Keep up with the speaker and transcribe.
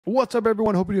What's up,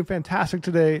 everyone? Hope you're doing fantastic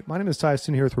today. My name is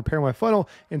Tyson here with Repair My Funnel,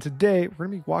 and today we're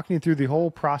going to be walking you through the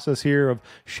whole process here of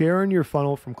sharing your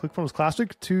funnel from ClickFunnels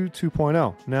Classic to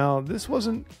 2.0. Now, this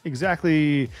wasn't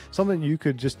exactly something you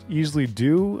could just easily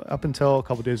do up until a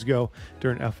couple days ago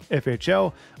during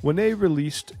FHL when they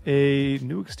released a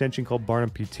new extension called Barnum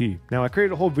PT. Now, I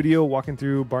created a whole video walking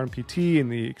through Barnum PT and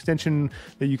the extension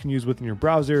that you can use within your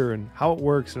browser and how it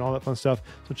works and all that fun stuff.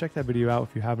 So check that video out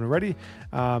if you haven't already.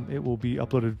 It will be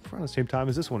uploaded around the same time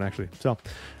as this one, actually. So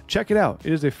check it out.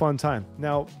 It is a fun time.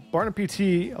 Now, Barnum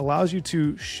PT allows you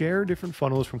to share different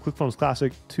funnels from ClickFunnels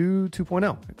Classic to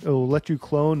 2.0. It will let you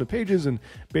clone the pages and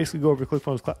basically go over to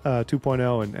ClickFunnels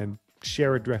 2.0 and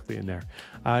share it directly in there.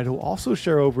 It will also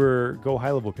share over Go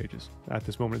high level pages at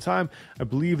this moment in time. I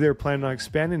believe they're planning on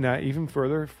expanding that even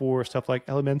further for stuff like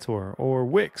Elementor or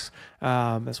Wix.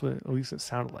 That's what at least it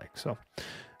sounded like. So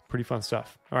pretty fun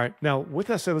stuff. All right, now with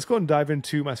that said, let's go ahead and dive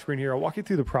into my screen here. I'll walk you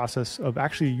through the process of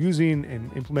actually using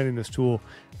and implementing this tool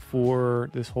for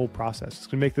this whole process. It's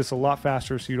gonna make this a lot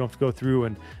faster so you don't have to go through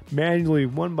and manually,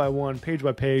 one by one, page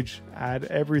by page, add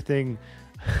everything.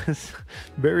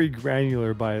 Very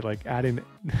granular by like adding,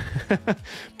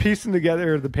 piecing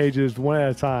together the pages one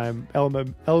at a time,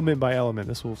 element by element.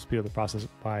 This will speed up the process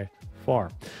by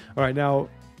far. All right, now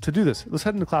to do this, let's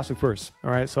head into Classic first. All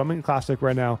right, so I'm in Classic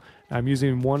right now. I'm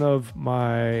using one of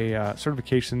my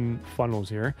certification funnels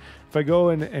here. If I go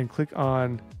in and click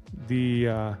on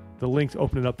the link to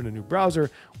open it up in a new browser,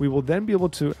 we will then be able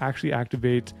to actually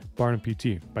activate Barnum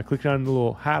PT by clicking on the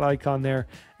little hat icon there.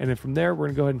 And then from there, we're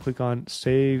gonna go ahead and click on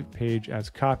Save Page as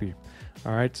Copy.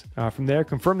 All right, from there,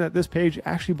 confirm that this page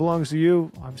actually belongs to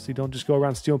you. Obviously, don't just go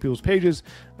around stealing people's pages.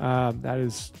 That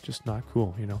is just not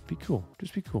cool, you know, be cool,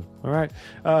 just be cool. All right,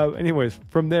 anyways,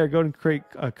 from there, go and create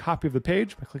a copy of the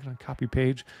page by clicking on Copy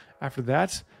Page. After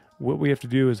that, what we have to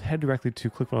do is head directly to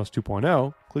ClickFunnels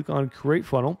 2.0, click on Create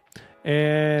Funnel,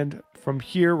 and from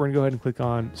here, we're gonna go ahead and click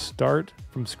on Start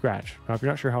from Scratch. Now, if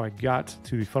you're not sure how I got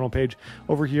to the funnel page,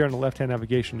 over here on the left-hand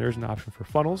navigation, there's an option for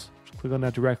funnels. Just click on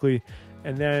that directly,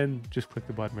 and then just click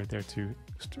the button right there to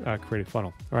create a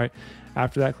funnel. All right,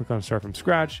 after that, click on Start from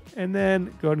Scratch, and then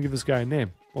go ahead and give this guy a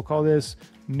name. We'll call this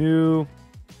we'll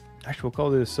call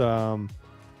this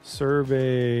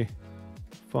Survey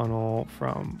Funnel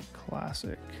from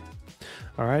Classic.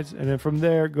 All right, and then from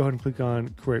there, go ahead and click on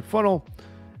Create Funnel.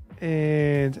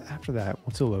 And after that,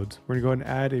 once it loads, we're gonna go ahead and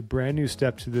add a brand new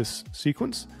step to this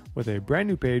sequence with a brand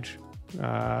new page.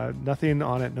 Nothing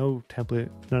on it, no template,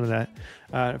 none of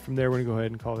that. From there, we're gonna go ahead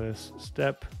and call this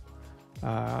step,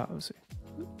 let's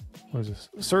see, what is this?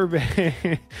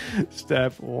 Survey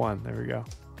step 1, there we go.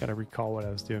 Gotta recall what I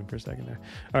was doing for a second there.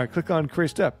 All right, click on Create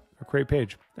Step or Create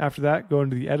Page. After that, go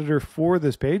into the editor for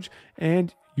this page,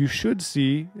 and you should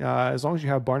see, as long as you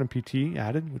have Barnum PT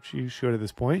added, which you should at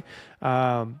this point,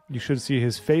 you should see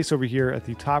his face over here at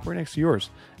the top right next to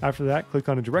yours. After that, click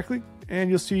on it directly, and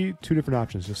you'll see two different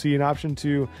options. You'll see an option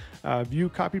to view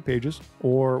copied pages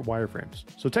or wireframes.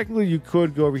 So technically, you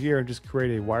could go over here and just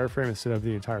create a wireframe instead of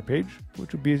the entire page,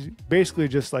 which would be basically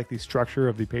just like the structure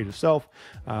of the page itself,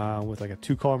 with like a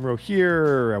 2-column row here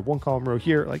or a 1-column row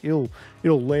here. Like it'll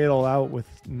lay it all out with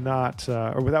not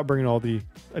or without bringing all the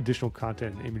additional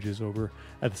content and images over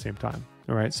at the same time.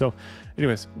 All right, so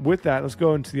anyways, with that, let's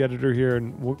go into the editor here,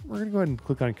 and we're gonna go ahead and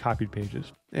click on Copied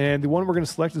Pages. And the one we're gonna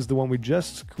select is the one we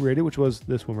just created, which was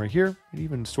this one right here. It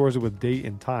even stores it with date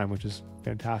and time, which is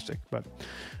fantastic. But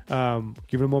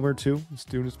give it a moment or two, it's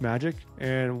doing its magic.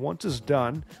 And once it's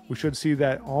done, we should see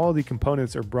that all the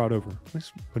components are brought over, at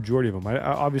least majority of them.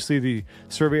 Obviously, the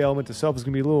survey element itself is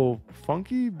gonna be a little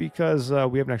funky because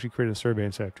we haven't actually created a survey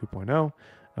inside of 2.0.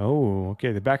 Oh,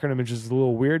 okay, the background image is a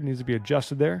little weird, needs to be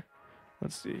adjusted there.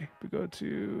 Let's see, we go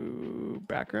to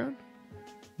background,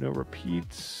 no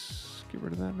repeats, get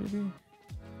rid of that maybe.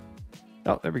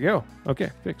 Oh, there we go. Okay,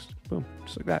 fixed, boom,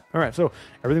 just like that. All right, so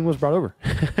everything was brought over,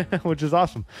 which is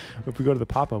awesome. If we go to the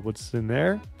pop-up, what's in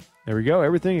there? There we go,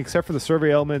 everything except for the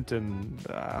survey element, and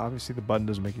obviously the button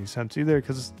doesn't make any sense either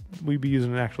because we'd be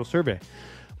using an actual survey.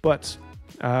 But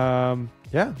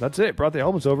yeah, that's it, brought the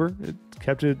elements over. It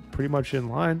kept it pretty much in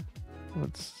line.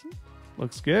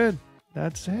 Looks good.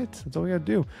 That's it. That's all we gotta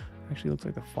do. Actually, looks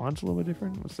like the font's a little bit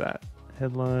different. What's that?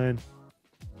 Headline,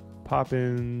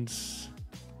 Poppins,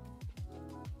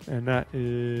 and that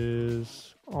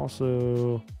is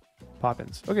also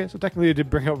Poppins. Okay, so technically it did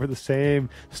bring over the same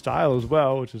style as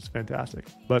well, which is fantastic.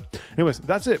 But anyways,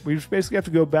 that's it. We just basically have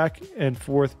to go back and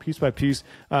forth piece by piece,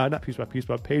 not piece by piece,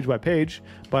 but page by page,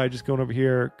 by just going over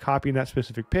here, copying that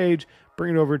specific page,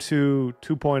 bring it over to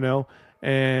 2.0,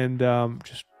 and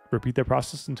just repeat that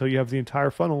process until you have the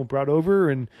entire funnel brought over,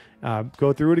 and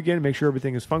go through it again, make sure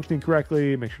everything is functioning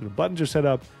correctly, make sure the buttons are set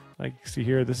up. Like you see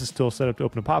here, this is still set up to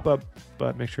open a pop-up,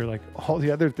 but make sure like all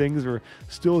the other things are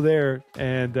still there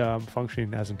and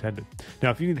functioning as intended.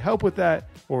 Now, if you need help with that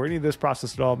or any of this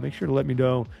process at all, make sure to let me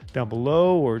know down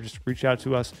below or just reach out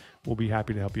to us. We'll be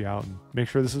happy to help you out and make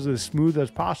sure this is as smooth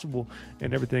as possible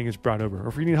and everything is brought over. Or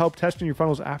if you need help testing your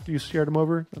funnels after you shared them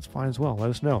over, that's fine as well. Let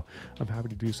us know. I'm happy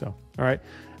to do so. All right.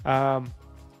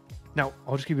 Now,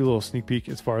 I'll just give you a little sneak peek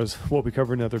as far as what we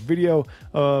cover in another video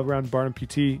around Barnum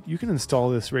PT. You can install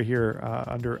this right here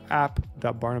under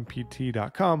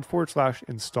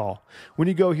app.barnumpt.com/install. When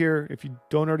you go here, if you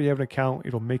don't already have an account,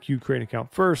 it'll make you create an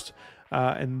account first.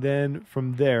 And then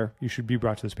from there, you should be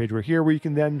brought to this page right here where you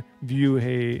can then view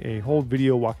a whole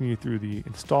video walking you through the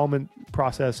installment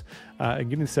process and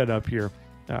getting set up here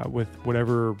with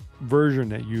whatever version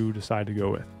that you decide to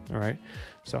go with. All right.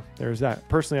 So there's that.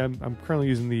 Personally, I'm currently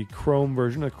using the Chrome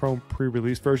version, the Chrome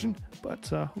pre-release version, but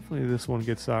hopefully this one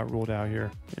gets rolled out here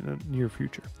in the near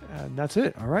future. And that's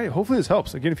it. All right. Hopefully this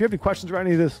helps. Again, if you have any questions about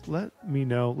any of this, let me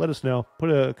know. Let us know. Put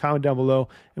a comment down below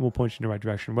and we'll point you in the right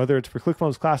direction. Whether it's for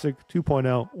ClickFunnels Classic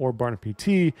 2.0 or Barnum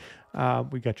PT,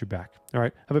 we got your back. All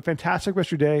right. Have a fantastic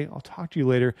rest of your day. I'll talk to you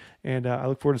later, and I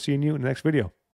look forward to seeing you in the next video.